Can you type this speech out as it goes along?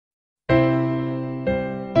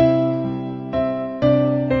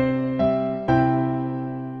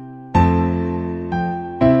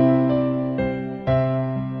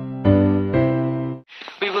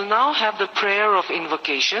have the prayer of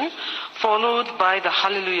invocation, followed by the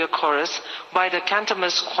Hallelujah chorus by the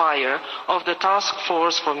Cantamus Choir of the Task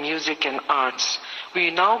Force for Music and Arts. We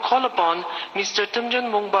now call upon Mr. Tumjan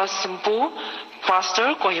Mungba Simpu,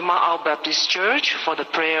 Pastor, Kohima Ao Baptist Church, for the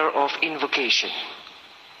prayer of invocation.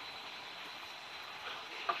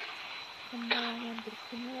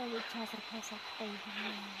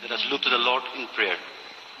 Let us look to the Lord in prayer.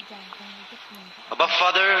 Abba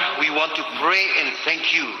Father, we want to pray and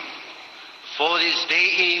thank you for this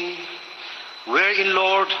day wherein,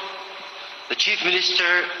 Lord, the Chief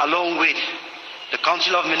Minister along with the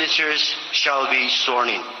Council of Ministers shall be sworn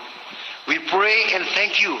in. We pray and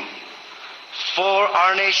thank you for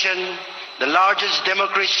our nation, the largest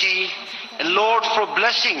democracy, and Lord, for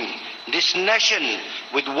blessing this nation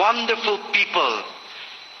with wonderful people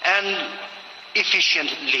and efficient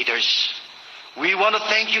leaders. We want to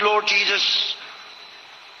thank you, Lord Jesus,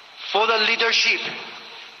 for the leadership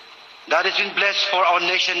that has been blessed for our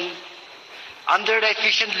nation under the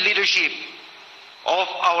efficient leadership of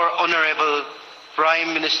our Honorable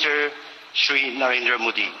Prime Minister Shri Narendra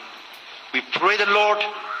Modi. We pray the Lord,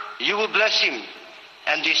 you will bless him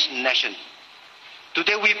and this nation.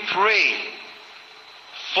 Today we pray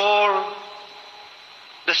for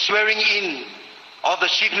the swearing in of the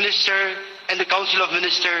Chief Minister and the Council of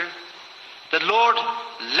Ministers. The Lord,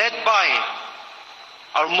 led by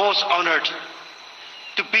our most honored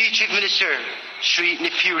to be Chief Minister Shri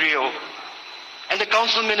Nefurio and the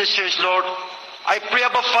Council Ministers, Lord, I pray,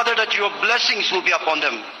 Abba Father, that your blessings will be upon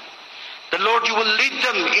them. The Lord, you will lead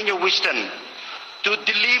them in your wisdom to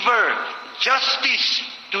deliver justice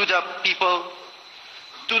to the people,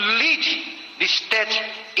 to lead the state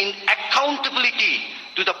in accountability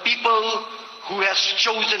to the people who has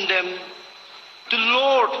chosen them, to,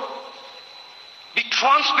 Lord, be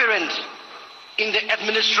transparent in the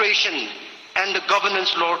administration and the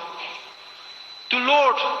governance, Lord, to,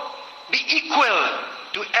 Lord, be equal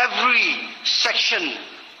to every section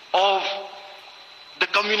of the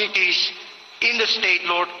communities in the state,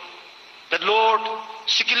 Lord, that, Lord,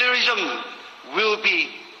 secularism will be,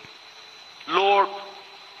 Lord,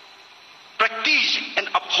 practiced and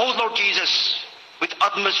upheld, Lord Jesus, with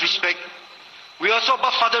utmost respect. We also,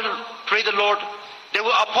 Abba Father, pray the Lord, they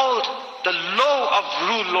will uphold the law of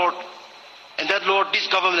rule, Lord, and that, Lord, these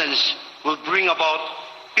governments will bring about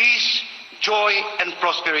peace, joy, and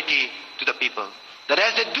prosperity to the people. That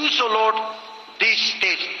as they do so, Lord, this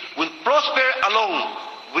state will prosper along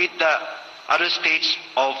with the other states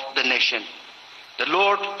of the nation. The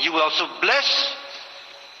Lord, you will also bless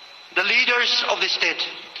the leaders of the state,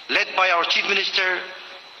 led by our Chief Minister,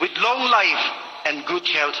 with long life and good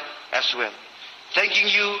health as well. Thanking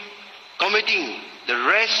you, committing the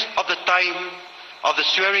rest of the time of the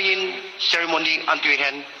swearing-in ceremony unto your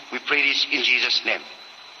hand. We pray this in Jesus' name.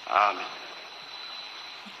 Amen.